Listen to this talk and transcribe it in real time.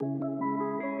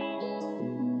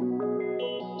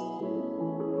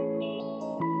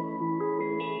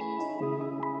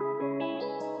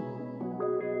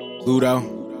Ludo.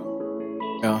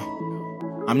 Yeah.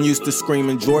 I'm used to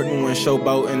screaming Jordan when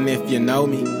showboating, if you know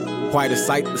me. Quite a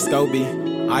sight, the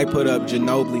Scobie. I put up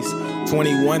Ginobili's.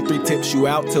 21, 3 tips you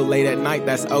out till late at night,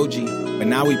 that's OG. But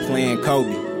now we playing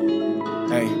Kobe.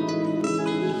 Hey.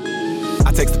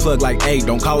 I text the plug like, hey,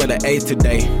 don't call it an A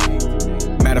today.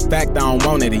 Matter of fact, I don't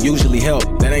want it, it usually help.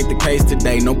 That ain't the case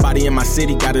today. Nobody in my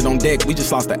city got it on deck, we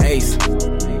just lost the ace.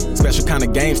 Special kind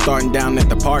of game starting down at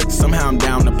the park. Somehow I'm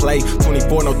down to play.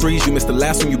 24, no threes, you missed the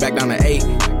last one, you back down to 8.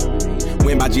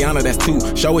 Win by Gianna, that's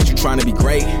 2. Show it, you trying to be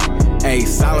great. Ayy,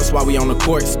 silence while we on the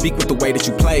court. Speak with the way that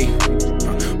you play.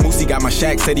 Moosey got my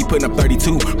Shaq, said he putting up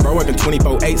 32. Bro working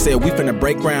 24-8, said we finna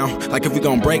break ground. Like if we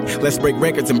gon' break, let's break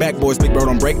records and backboards. Big bro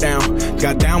don't break down.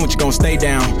 Got down, what you gon' stay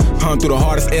down. Hung through the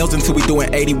hardest L's until we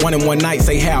doing 81 in one night.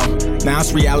 Say how? Now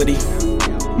it's reality.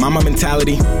 Mama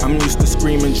mentality. I'm used to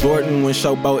screaming Jordan when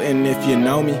showboating, if you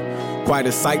know me. Quite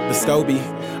a sight, the Scobie.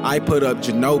 I put up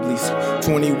Ginobili's.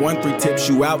 21, 3 tips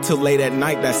you out till late at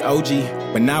night, that's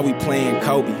OG. But now we playing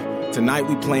Kobe. Tonight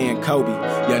we playing Kobe.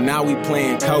 Yeah, now we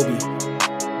playing Kobe.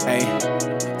 Hey,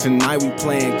 tonight we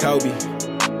playing Kobe.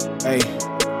 Hey,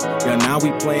 yeah, now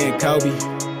we playing Kobe.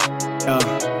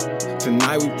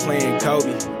 Tonight we playing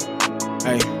Kobe.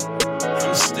 Hey.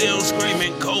 I'm still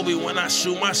screaming Kobe when I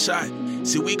shoot my shot.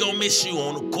 See, we gon' miss you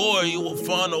on the court, you were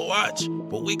fun to watch.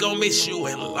 But we gon' miss you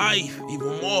in life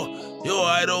even more. Your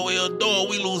idol we adore,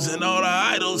 we losing all the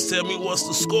idols. Tell me what's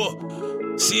the score.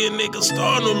 See a nigga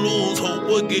starting to lose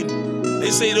hope again.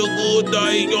 They say the good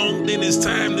die young, then it's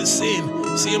time to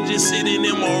sin. See him just sitting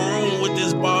in my room with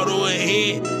this bottle of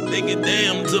head, thinking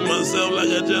damn to myself like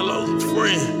I just lost a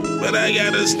friend. But I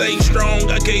gotta stay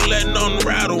strong, I can't let nothing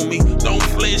rattle me. Don't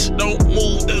flinch, don't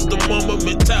move, that's the Mamba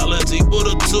mentality. Put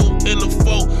a 2 in the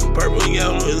 4, purple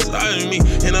yellow inside of me.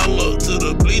 And I look to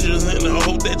the bleachers and I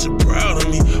hope that you're proud of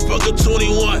me. Fuck a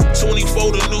 21,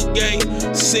 24 the new game.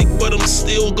 Sick but I'm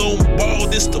still gon' ball,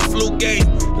 this the fluke game.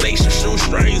 Lace your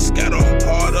shoestrings, got a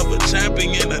heart of a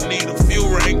champion, I need a few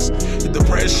rings. Hit the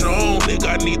pressure on, nigga,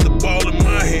 I need the ball in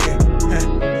my hand.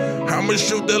 I'ma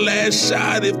shoot the last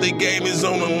shot if the game is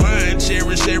on the line.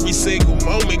 Cherish every single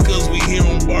moment cause we here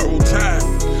on borrowed time.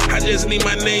 I just need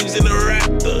my names in the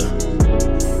raptor.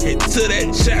 Into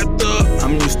that chapter.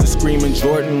 I'm used to screaming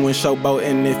Jordan when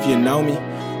showboating, if you know me.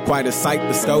 Quite a sight,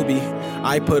 the Scobie.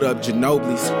 I put up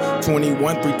Ginobili's.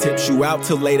 21, 3 tips you out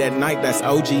till late at night, that's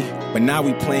OG. But now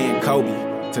we playing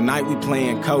Kobe. Tonight we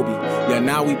playing Kobe. Yeah,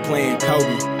 now we playing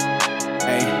Kobe.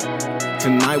 Hey,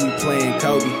 tonight we playing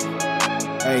Kobe.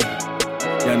 Hey,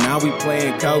 yeah, now we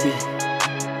playing Kobe.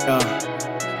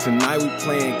 Tonight we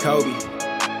playing Kobe.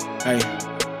 Hey.